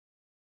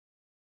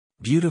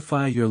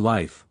Beautify Your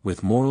Life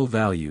with Moral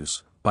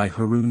Values, by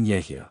Haroon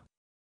Yehia.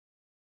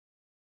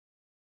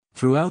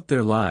 Throughout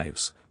their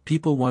lives,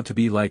 people want to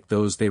be like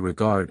those they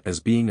regard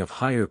as being of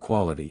higher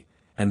quality,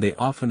 and they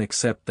often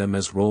accept them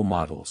as role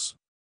models.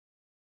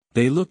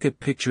 They look at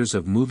pictures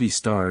of movie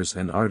stars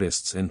and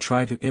artists and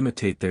try to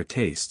imitate their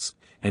tastes,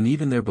 and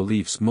even their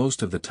beliefs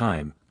most of the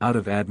time, out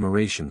of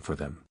admiration for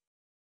them.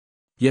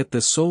 Yet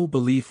the sole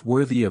belief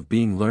worthy of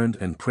being learned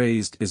and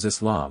praised is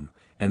Islam,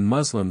 and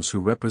Muslims who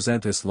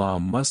represent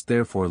Islam must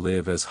therefore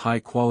live as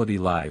high-quality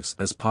lives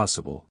as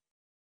possible.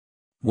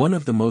 One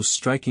of the most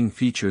striking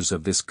features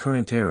of this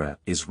current era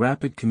is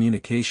rapid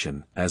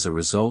communication as a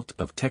result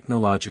of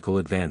technological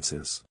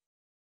advances.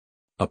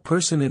 A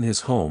person in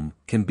his home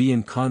can be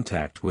in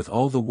contact with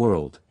all the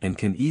world and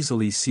can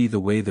easily see the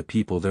way the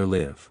people there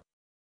live.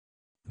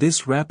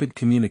 This rapid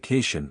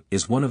communication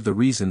is one of the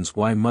reasons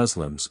why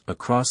Muslims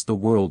across the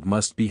world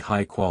must be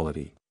high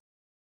quality.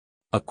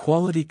 A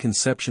quality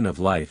conception of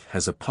life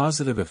has a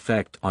positive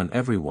effect on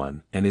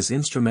everyone and is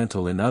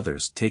instrumental in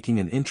others taking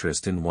an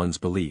interest in one's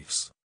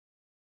beliefs.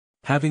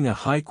 Having a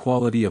high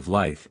quality of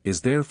life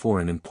is therefore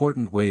an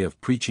important way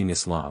of preaching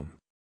Islam.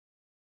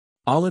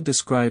 Allah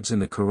describes in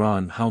the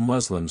Quran how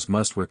Muslims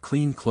must wear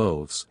clean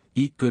clothes,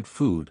 eat good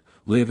food,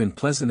 live in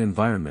pleasant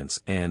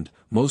environments and,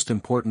 most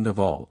important of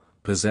all,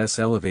 possess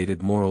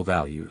elevated moral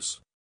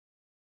values.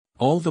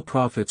 All the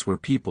prophets were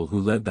people who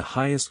led the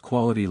highest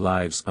quality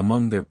lives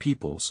among their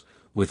peoples,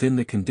 within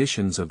the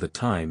conditions of the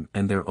time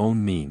and their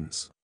own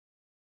means.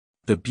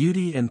 The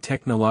beauty and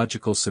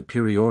technological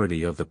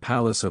superiority of the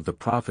palace of the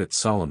Prophet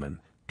Solomon,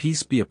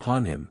 peace be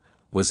upon him,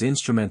 was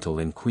instrumental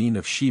in Queen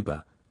of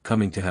Sheba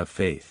coming to have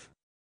faith.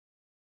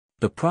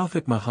 The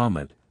Prophet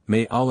Muhammad,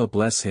 may Allah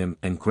bless him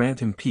and grant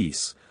him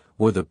peace,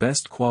 wore the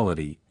best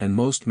quality and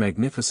most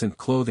magnificent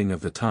clothing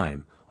of the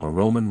time, a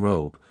Roman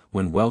robe,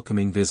 when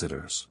welcoming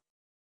visitors.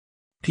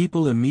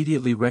 People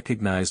immediately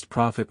recognized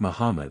Prophet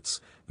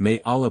Muhammad's, may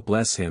Allah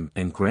bless him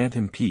and grant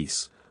him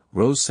peace,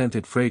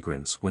 rose-scented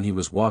fragrance when he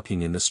was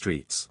walking in the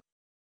streets.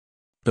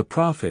 The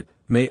Prophet,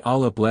 may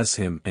Allah bless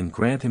him and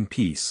grant him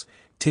peace,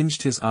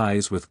 tinged his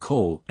eyes with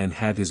kohl and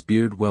had his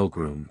beard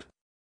well-groomed.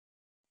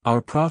 Our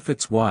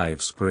Prophet's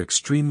wives were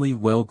extremely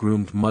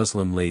well-groomed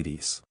Muslim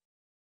ladies.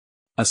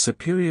 A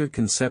superior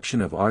conception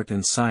of art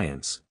and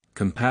science,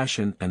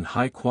 compassion and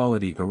high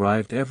quality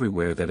arrived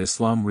everywhere that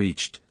Islam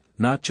reached,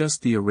 not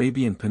just the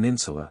Arabian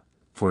Peninsula,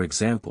 for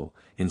example,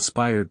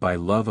 inspired by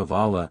love of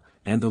Allah,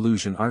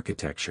 Andalusian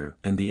architecture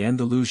and the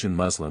Andalusian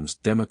Muslims'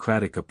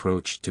 democratic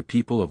approach to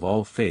people of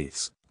all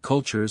faiths,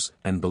 cultures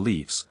and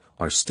beliefs,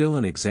 are still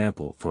an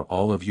example for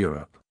all of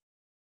Europe.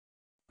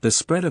 The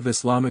spread of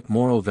Islamic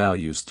moral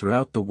values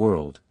throughout the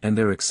world and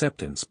their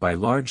acceptance by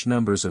large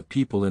numbers of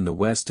people in the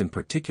West in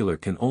particular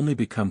can only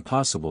become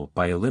possible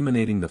by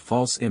eliminating the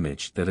false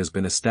image that has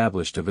been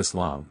established of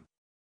Islam.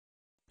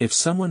 If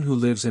someone who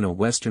lives in a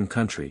Western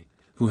country,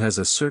 who has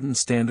a certain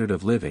standard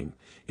of living,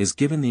 is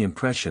given the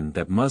impression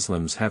that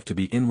Muslims have to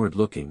be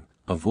inward-looking,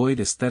 avoid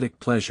aesthetic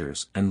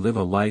pleasures and live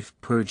a life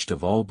purged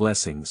of all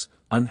blessings,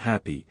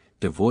 unhappy,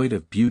 devoid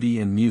of beauty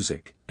and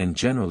music, and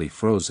generally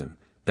frozen,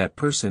 that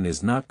person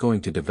is not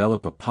going to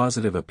develop a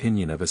positive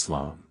opinion of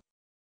Islam.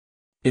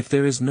 If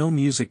there is no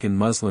music in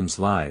Muslims'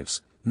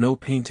 lives, no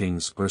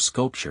paintings or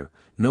sculpture,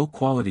 no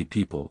quality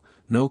people,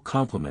 no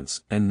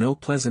compliments and no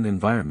pleasant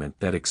environment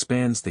that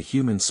expands the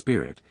human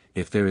spirit,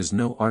 if there is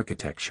no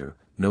architecture,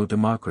 no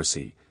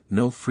democracy,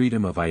 no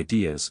freedom of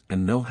ideas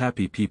and no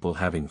happy people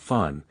having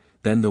fun,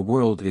 then the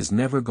world is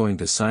never going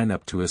to sign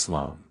up to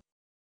Islam.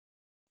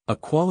 A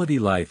quality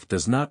life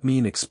does not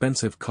mean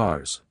expensive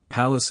cars,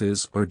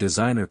 palaces or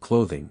designer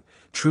clothing.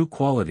 True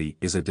quality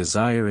is a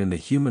desire in the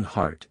human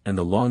heart and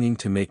the longing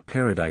to make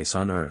paradise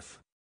on earth.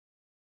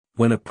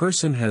 When a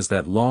person has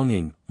that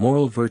longing,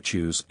 moral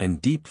virtues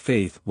and deep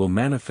faith will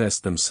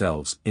manifest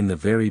themselves in the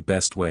very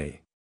best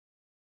way.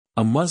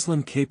 A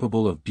Muslim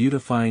capable of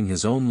beautifying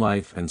his own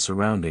life and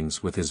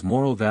surroundings with his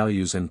moral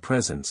values and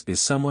presence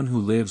is someone who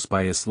lives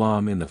by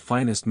Islam in the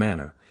finest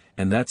manner,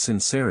 and that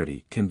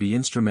sincerity can be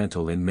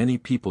instrumental in many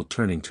people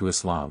turning to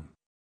Islam.